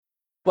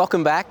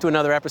Welcome back to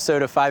another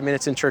episode of 5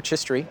 Minutes in Church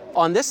History.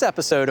 On this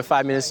episode of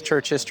 5 Minutes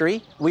Church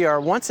History, we are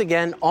once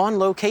again on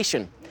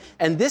location.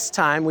 And this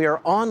time we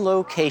are on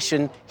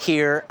location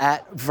here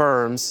at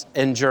Worms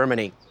in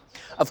Germany.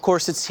 Of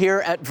course, it's here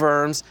at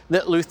Worms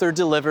that Luther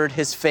delivered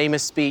his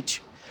famous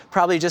speech.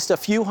 Probably just a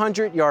few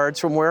hundred yards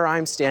from where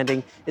I'm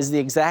standing is the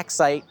exact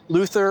site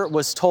Luther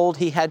was told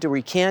he had to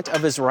recant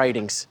of his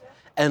writings.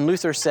 And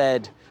Luther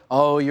said,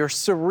 "Oh, your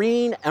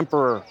serene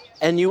emperor,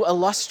 and you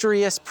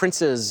illustrious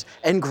princes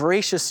and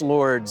gracious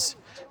lords,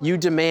 you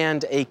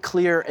demand a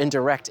clear and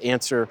direct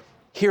answer.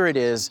 Here it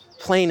is,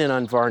 plain and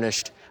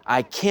unvarnished.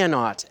 I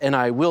cannot and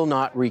I will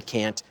not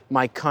recant.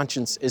 My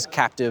conscience is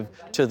captive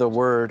to the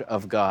word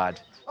of God.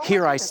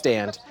 Here I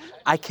stand.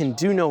 I can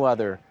do no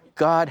other.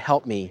 God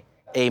help me.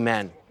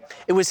 Amen."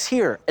 It was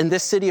here in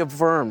this city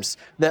of Worms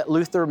that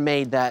Luther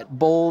made that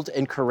bold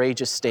and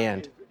courageous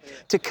stand.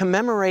 To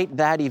commemorate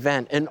that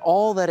event and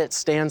all that it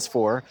stands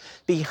for,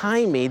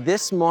 behind me,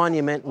 this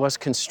monument was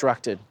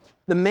constructed.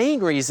 The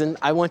main reason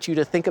I want you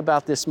to think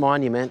about this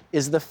monument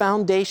is the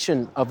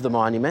foundation of the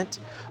monument.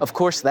 Of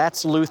course,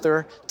 that's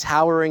Luther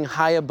towering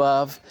high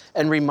above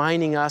and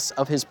reminding us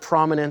of his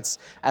prominence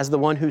as the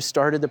one who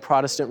started the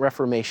Protestant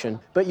Reformation.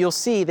 But you'll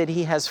see that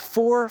he has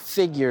four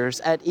figures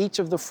at each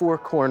of the four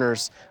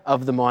corners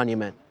of the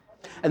monument.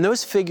 And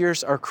those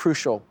figures are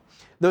crucial.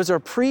 Those are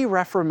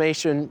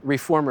pre-Reformation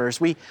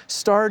reformers. We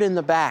start in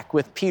the back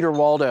with Peter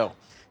Waldo.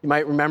 You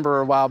might remember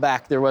a while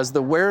back there was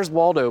the Where's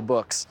Waldo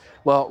books.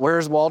 Well,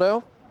 where's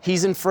Waldo?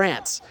 He's in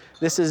France.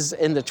 This is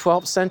in the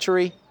 12th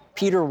century.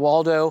 Peter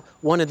Waldo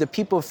wanted the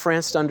people of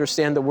France to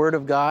understand the Word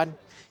of God.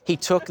 He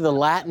took the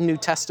Latin New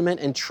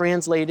Testament and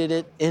translated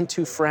it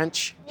into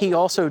French. He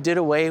also did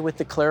away with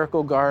the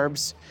clerical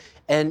garbs.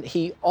 And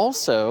he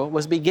also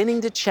was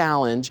beginning to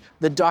challenge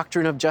the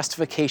doctrine of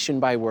justification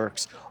by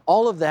works.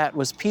 All of that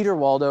was Peter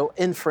Waldo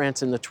in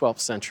France in the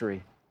 12th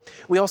century.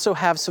 We also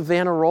have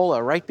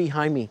Savonarola right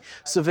behind me.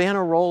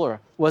 Savonarola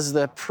was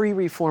the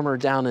pre-reformer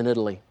down in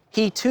Italy.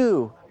 He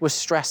too was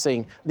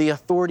stressing the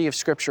authority of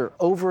Scripture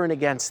over and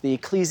against the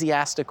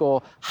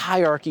ecclesiastical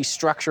hierarchy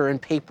structure and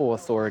papal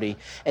authority.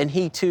 And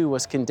he too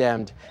was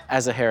condemned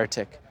as a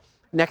heretic.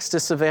 Next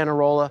to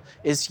Savonarola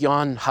is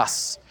Jan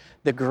Hus,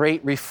 the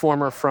great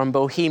reformer from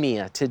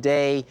Bohemia,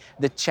 today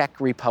the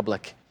Czech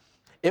Republic.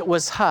 It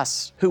was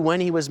Hus who, when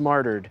he was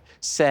martyred,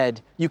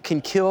 said, "You can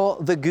kill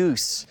the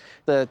goose."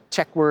 The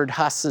Czech word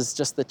Hus is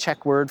just the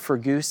Czech word for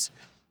goose.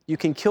 "You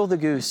can kill the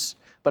goose,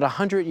 but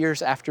 100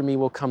 years after me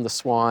will come the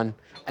swan,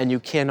 and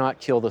you cannot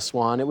kill the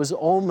swan." It was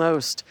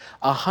almost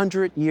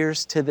 100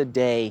 years to the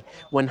day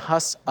when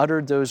Hus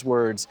uttered those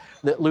words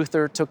that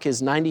Luther took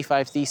his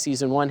 95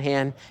 Theses in one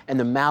hand and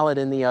the mallet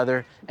in the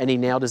other, and he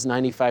nailed his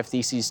 95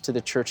 Theses to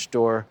the church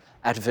door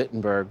at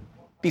Wittenberg.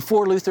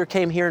 Before Luther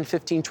came here in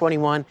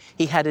 1521,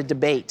 he had a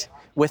debate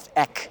with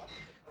Eck,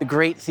 the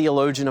great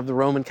theologian of the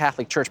Roman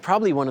Catholic Church,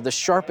 probably one of the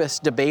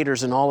sharpest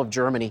debaters in all of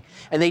Germany.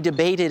 And they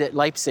debated at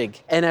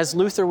Leipzig. And as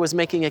Luther was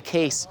making a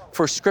case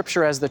for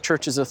Scripture as the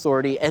church's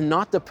authority and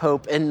not the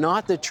Pope and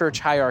not the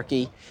church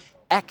hierarchy,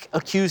 Eck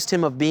accused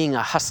him of being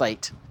a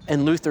Hussite.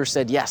 And Luther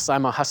said, "Yes,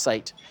 I'm a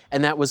Hussite."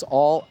 And that was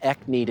all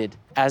Eck needed.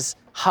 As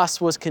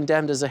Hus was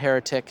condemned as a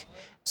heretic,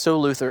 so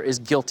Luther is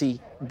guilty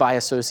by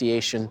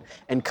association.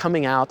 And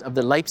coming out of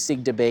the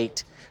Leipzig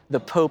debate, the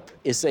Pope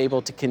is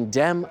able to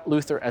condemn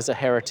Luther as a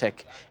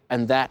heretic.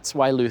 And that's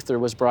why Luther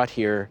was brought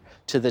here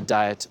to the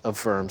Diet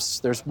of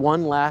Worms. There's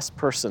one last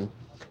person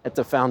at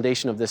the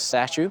foundation of this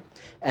statue,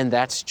 and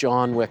that's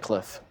John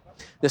Wycliffe.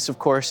 This, of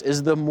course,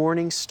 is the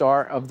morning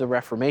star of the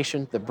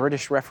Reformation, the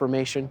British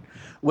Reformation.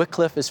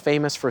 Wycliffe is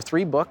famous for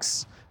 3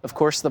 books. Of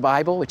course, the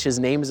Bible, which his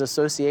name is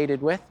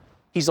associated with.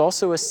 He's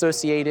also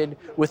associated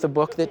with a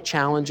book that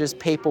challenges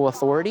papal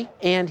authority,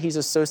 and he's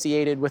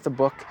associated with a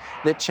book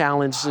that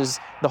challenges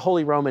the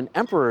Holy Roman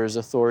Emperor's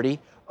authority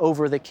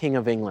over the King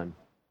of England.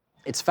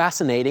 It's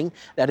fascinating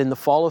that in the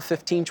fall of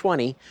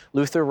 1520,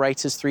 Luther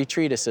writes his 3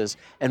 treatises,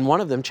 and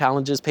one of them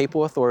challenges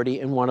papal authority,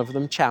 and one of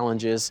them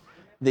challenges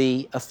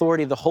the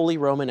authority of the Holy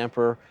Roman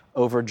Emperor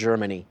over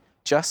Germany,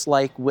 just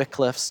like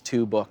Wycliffe's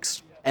 2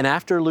 books. And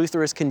after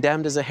Luther is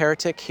condemned as a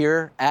heretic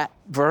here at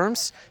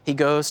Worms, he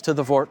goes to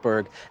the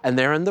Wartburg. And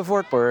there in the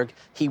Wartburg,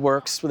 he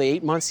works for the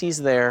 8 months he's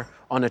there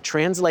on a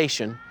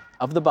translation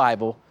of the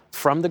Bible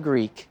from the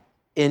Greek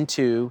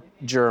into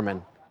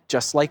German,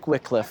 just like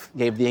Wycliffe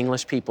gave the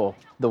English people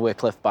the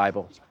Wycliffe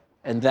Bible.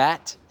 And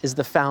that is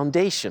the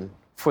foundation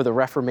for the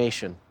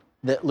Reformation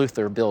that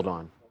Luther built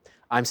on.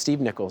 I'm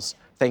Steve Nichols.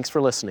 Thanks for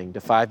listening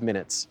to 5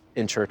 Minutes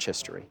in Church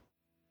History.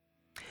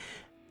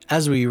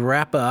 As we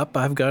wrap up,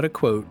 I've got a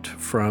quote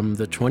from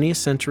the 20th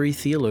century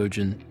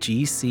theologian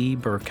G.C.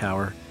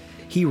 Berkouwer.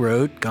 He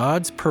wrote,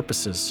 "God's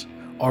purposes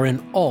are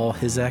in all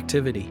his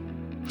activity.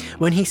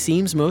 When he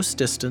seems most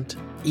distant,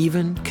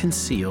 even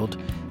concealed,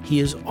 he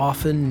is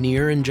often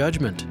near in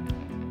judgment.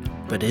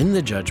 But in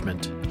the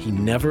judgment, he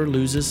never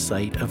loses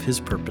sight of his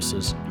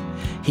purposes.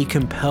 He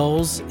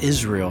compels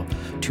Israel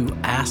to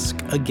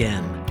ask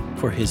again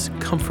for his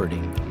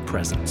comforting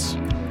presence."